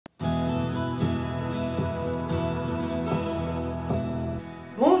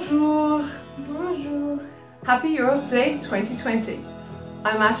Bonjour! Bonjour! Happy Europe Day 2020.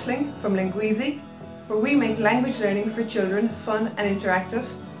 I'm Aisling from Lingweezy, where we make language learning for children fun and interactive.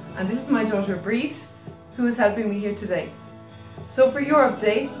 And this is my daughter Breed, who is helping me here today. So for Europe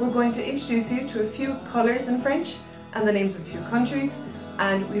Day, we're going to introduce you to a few colours in French and the names of a few countries,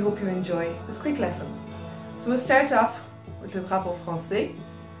 and we hope you enjoy this quick lesson. So we'll start off with le drapeau français.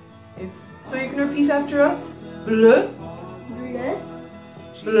 So you can repeat after us. Bleu, Bleu,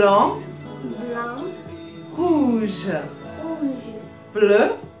 blanc, blanc, rouge. rouge,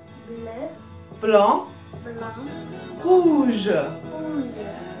 Bleu, bleu, blanc, blanc, rouge.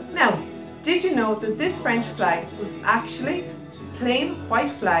 rouge. Now, did you know that this French flag was actually plain white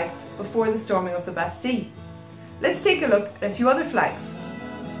flag before the storming of the Bastille? Let's take a look at a few other flags.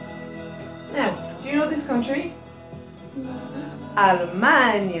 Now, do you know this country?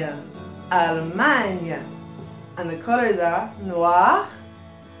 Allemagne. Allemagne. And the colours are noir,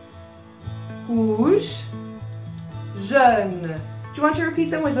 rouge, jaune. Do you want to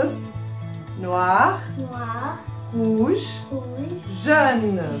repeat them with us? Noir, Noir, rouge, rouge,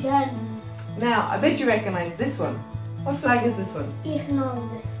 jaune. jaune. Now, I bet you recognize this one. What flag is this one?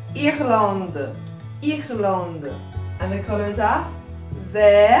 Irlande, Irlande. Irlande. And the colours are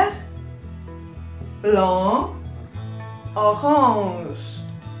vert, blanc, orange.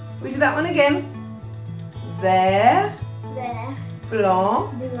 We do that one again. Vert, vert,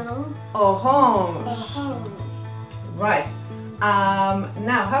 blanc, blanc, orange. orange. Right.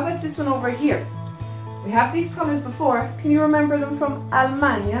 Now, how about this one over here? We have these colours before. Can you remember them from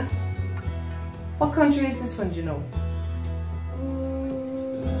Allemagne? What country is this one, do you know?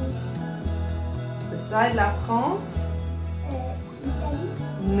 Beside la France?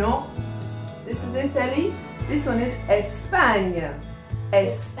 Italie, No. This is Italy. This one is Espagne.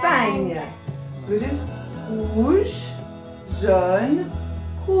 Espagne. So it is rouge, jaune,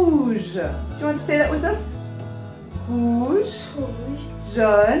 rouge. Do you want to say that with us? Rouge, rouge,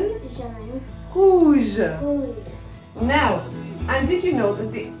 jaune, jaune, rouge. rouge. Now, and did you know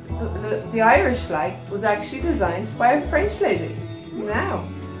that the Irish flag was actually designed by a French lady? Now,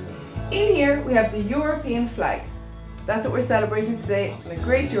 in here we have the European flag. That's what we're celebrating today on a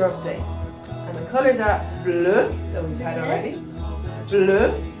great Europe Day. And the colours are bleu, that we've had already,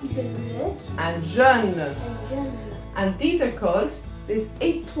 bleu, Bleu and jaune. et jaune. And these are called des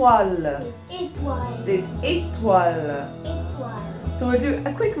étoiles. Étoile, Des étoiles. étoile. So we'll do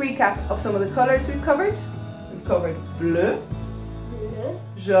a quick recap of some of the colours we've covered. We've covered bleu, Bleu,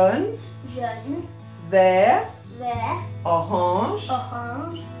 jaune, jaune, vert, vert, orange,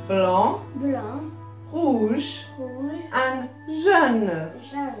 orange, blanc, blanc, rouge, rouge, and jaune.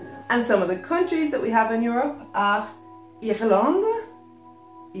 jaune. And some of the countries that we have in Europe are Irlande,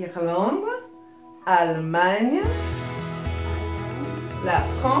 Irlande, Allemagne, la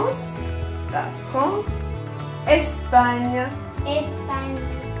France, Espagne, Espagne,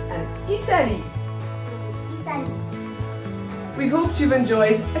 and Italy. Italie. We hoped you've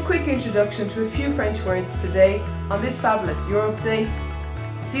enjoyed a quick introduction to a few French words today on this fabulous Europe Day.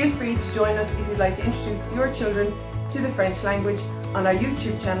 Feel free to join us if you'd like to introduce your children to the French language on our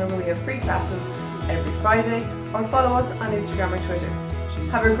YouTube channel, where we have free classes every Friday, or follow us on Instagram or Twitter.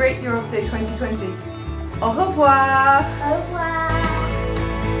 Have a great Europe Day 2020. Au revoir! Au revoir.